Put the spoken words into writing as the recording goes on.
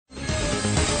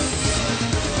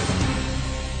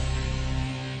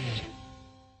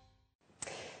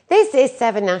This is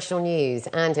 7 National News,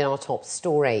 and in our top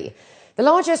story, the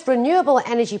largest renewable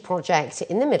energy project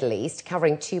in the Middle East,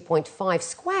 covering 2.5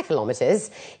 square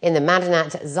kilometres in the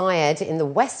Madinat Zayed in the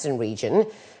western region,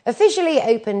 officially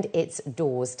opened its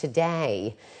doors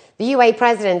today. The UAE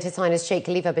President, His Highness Sheikh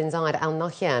Khalifa bin Zayed Al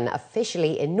Nahyan,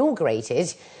 officially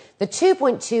inaugurated the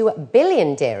 2.2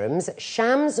 billion dirhams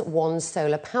Shams 1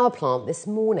 solar power plant this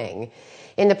morning,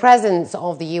 in the presence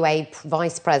of the UAE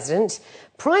Vice President,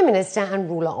 Prime Minister and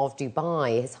ruler of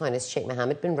Dubai, His Highness Sheikh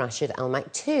Mohammed bin Rashid Al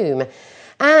Maktoum,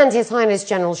 and His Highness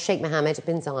General Sheikh Mohammed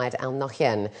bin Zayed Al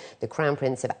Nahyan, the Crown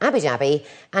Prince of Abu Dhabi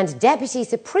and Deputy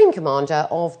Supreme Commander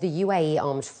of the UAE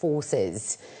Armed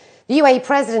Forces. The UAE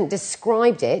President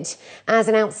described it as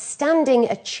an outstanding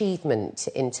achievement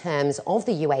in terms of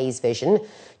the UAE's vision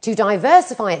to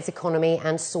diversify its economy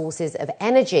and sources of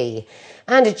energy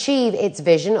and achieve its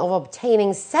vision of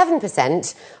obtaining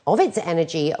 7% of its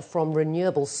energy from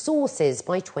renewable sources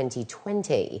by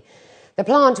 2020. The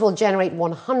plant will generate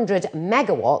 100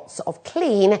 megawatts of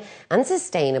clean and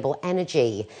sustainable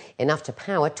energy, enough to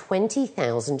power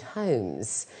 20,000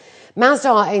 homes.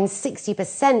 Masdar owns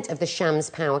 60% of the Shams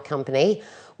Power Company,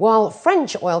 while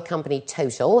French oil company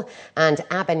Total and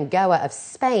Abengoa of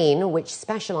Spain, which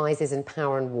specialises in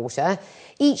power and water,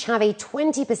 each have a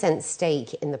 20%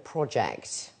 stake in the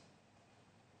project.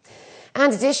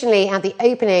 And additionally, at the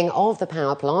opening of the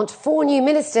power plant, 4 new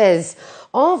ministers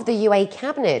of the UAE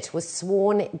cabinet were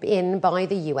sworn in by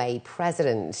the UAE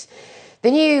president. The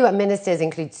new ministers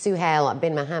include Suhail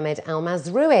bin Mohammed Al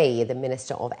Mazrui, the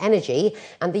Minister of Energy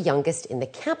and the youngest in the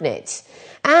cabinet,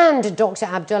 and Dr.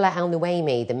 Abdullah Al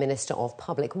Nuaimi, the Minister of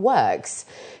Public Works,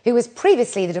 who was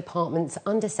previously the department's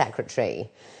Undersecretary.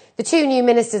 The 2 new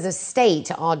ministers of state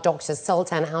are Dr.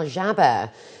 Sultan Al Jaber,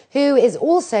 who is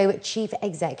also Chief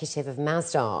Executive of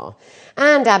Masdar,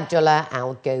 and Abdullah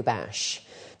Al Gobash.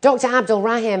 Dr. Abdul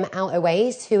Rahim Al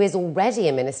Owais, who is already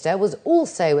a minister, was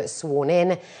also sworn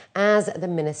in as the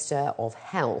Minister of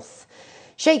Health.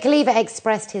 Sheikh Khalifa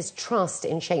expressed his trust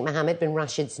in Sheikh Mohammed bin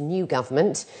Rashid's new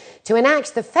government to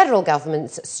enact the federal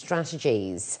government's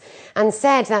strategies and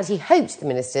said that he hoped the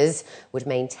ministers would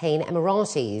maintain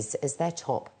Emiratis as their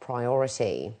top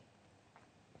priority.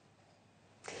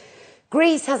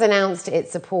 Greece has announced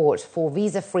its support for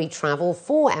visa-free travel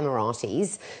for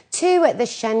Emiratis to the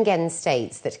Schengen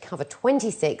states that cover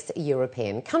 26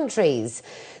 European countries.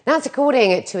 That's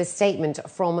according to a statement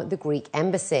from the Greek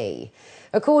embassy.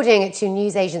 According to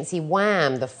news agency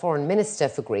WAM, the foreign minister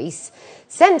for Greece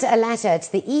sent a letter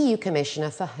to the EU Commissioner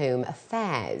for Home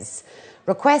Affairs,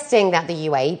 requesting that the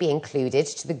UAE be included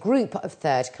to the group of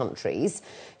third countries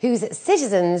whose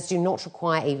citizens do not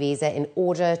require a visa in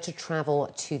order to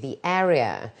travel to the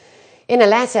area. In a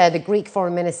letter, the Greek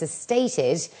foreign minister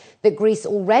stated that Greece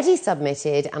already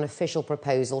submitted an official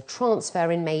proposal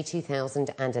transfer in May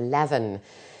 2011,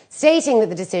 stating that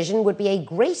the decision would be a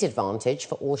great advantage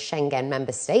for all Schengen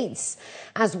member states,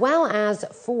 as well as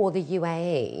for the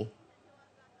UAE.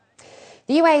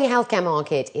 The UAE healthcare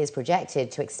market is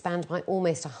projected to expand by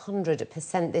almost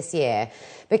 100% this year,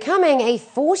 becoming a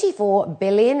 44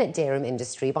 billion dirham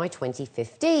industry by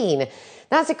 2015.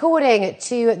 That's according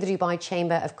to the Dubai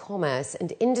Chamber of Commerce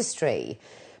and Industry.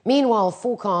 Meanwhile,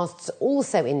 forecasts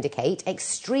also indicate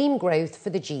extreme growth for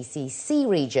the GCC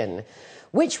region,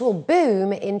 which will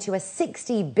boom into a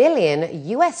 $60 billion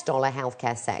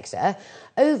healthcare sector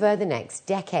over the next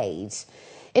decade.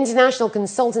 International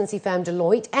consultancy firm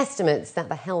Deloitte estimates that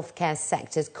the healthcare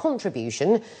sector's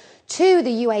contribution to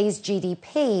the UAE's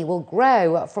GDP will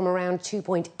grow from around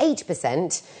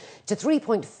 2.8% to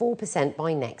 3.4%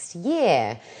 by next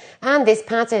year. And this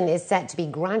pattern is set to be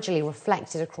gradually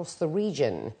reflected across the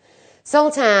region.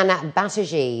 Sultan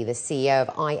Bataji, the CEO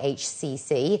of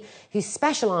IHCC, who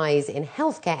specialise in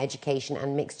healthcare education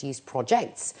and mixed-use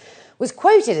projects, was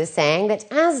quoted as saying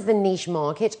that as the niche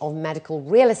market of medical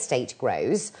real estate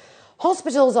grows,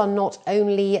 hospitals are not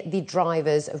only the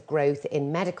drivers of growth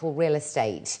in medical real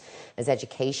estate, as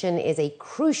education is a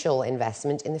crucial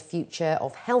investment in the future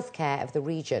of healthcare of the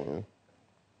region.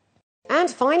 And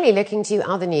finally, looking to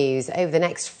other news, over the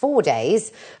next 4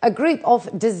 days, a group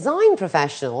of design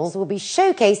professionals will be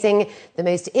showcasing the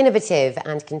most innovative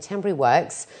and contemporary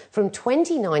works from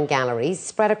 29 galleries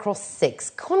spread across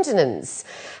 6 continents,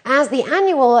 as the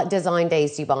annual Design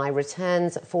Days Dubai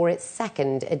returns for its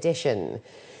 2nd edition.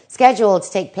 Scheduled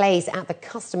to take place at the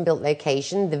custom-built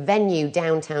location, the Venue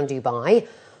downtown Dubai,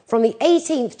 from the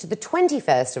 18th to the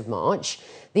 21st of March,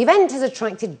 the event has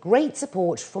attracted great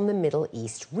support from the Middle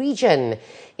East region,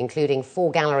 including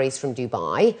 4 galleries from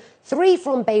Dubai, 3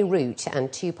 from Beirut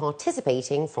and 2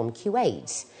 participating from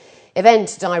Kuwait.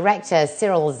 Event director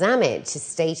Cyril Zammit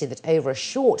stated that over a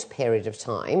short period of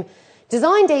time,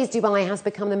 Design Days Dubai has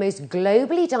become the most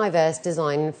globally diverse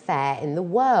design fair in the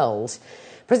world,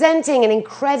 presenting an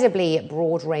incredibly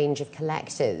broad range of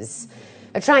collectors.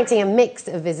 Attracting a mix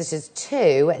of visitors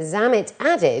too, Zammit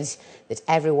added that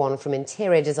everyone from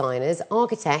interior designers,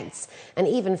 architects, and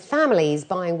even families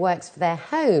buying works for their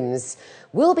homes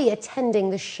will be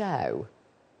attending the show.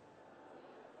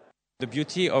 The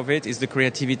beauty of it is the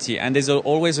creativity, and there's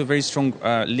always a very strong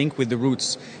link with the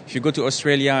roots. If you go to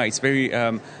Australia, it's very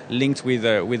linked with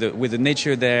the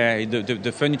nature there.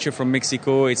 The furniture from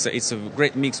Mexico, it's a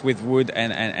great mix with wood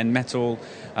and metal.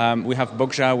 We have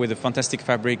Bokja with the fantastic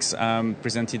fabrics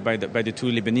presented by the two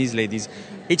Lebanese ladies.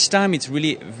 Each time it's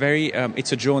really very,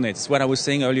 it's a journey. It's what I was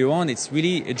saying earlier on. It's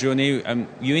really a journey.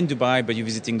 You're in Dubai, but you're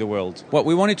visiting the world. What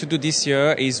we wanted to do this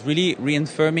year is really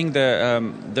reaffirming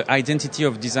the identity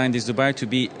of Design Days Dubai to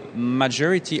be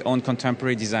majority on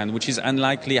contemporary design, which is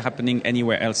unlikely happening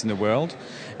anywhere else in the world,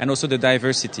 and also the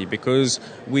diversity, because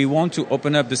we want to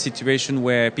open up the situation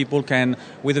where people can,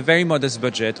 with a very modest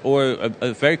budget or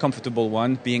a very comfortable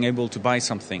one, being able to buy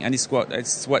something, and it's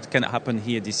what can happen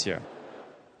here this year.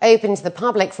 Open to the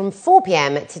public from 4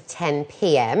 p.m. to 10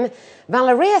 p.m.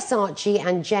 Valeria Sarchi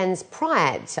and Jens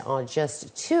Pryatt are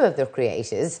just two of the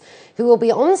creators who will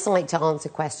be on site to answer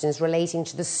questions relating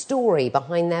to the story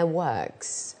behind their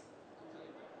works.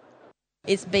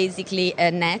 It's basically a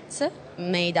net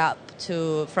made up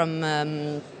from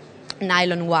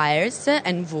nylon wires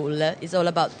and wool. It's all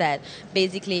about that.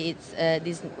 Basically, it's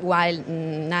these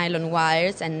nylon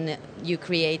wires, and you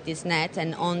create this net,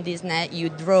 and on this net you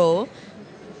draw.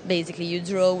 Basically, you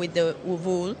draw with the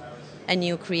wool and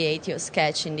you create your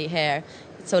sketch in the hair.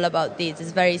 It's all about this.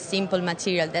 It's very simple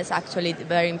material. That's actually the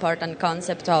very important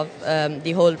concept of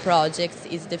the whole project,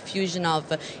 is the fusion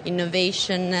of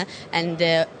innovation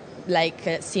and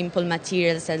simple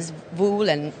materials as wool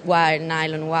and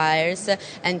nylon wires,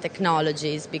 and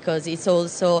technologies, because it's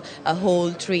also a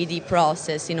whole 3D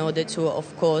process in order to,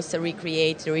 of course,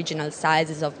 recreate the original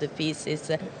sizes of the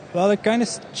pieces. Well, it kind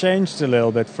of changed a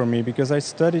little bit for me, because I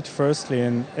studied firstly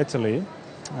in Italy,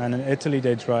 and in Italy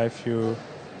they drive you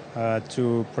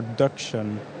to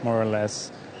production, more or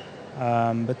less.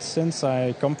 But since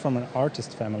I come from an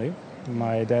artist family,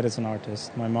 my dad is an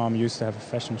artist, my mom used to have a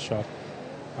fashion shop,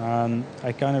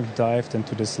 I kind of dived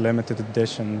into this limited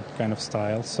edition kind of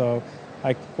style. So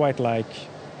I quite like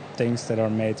things that are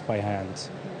made by hand.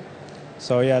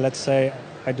 So yeah, let's say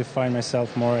I define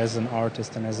myself more as an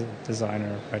artist than as a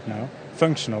designer right now.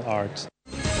 Functional art.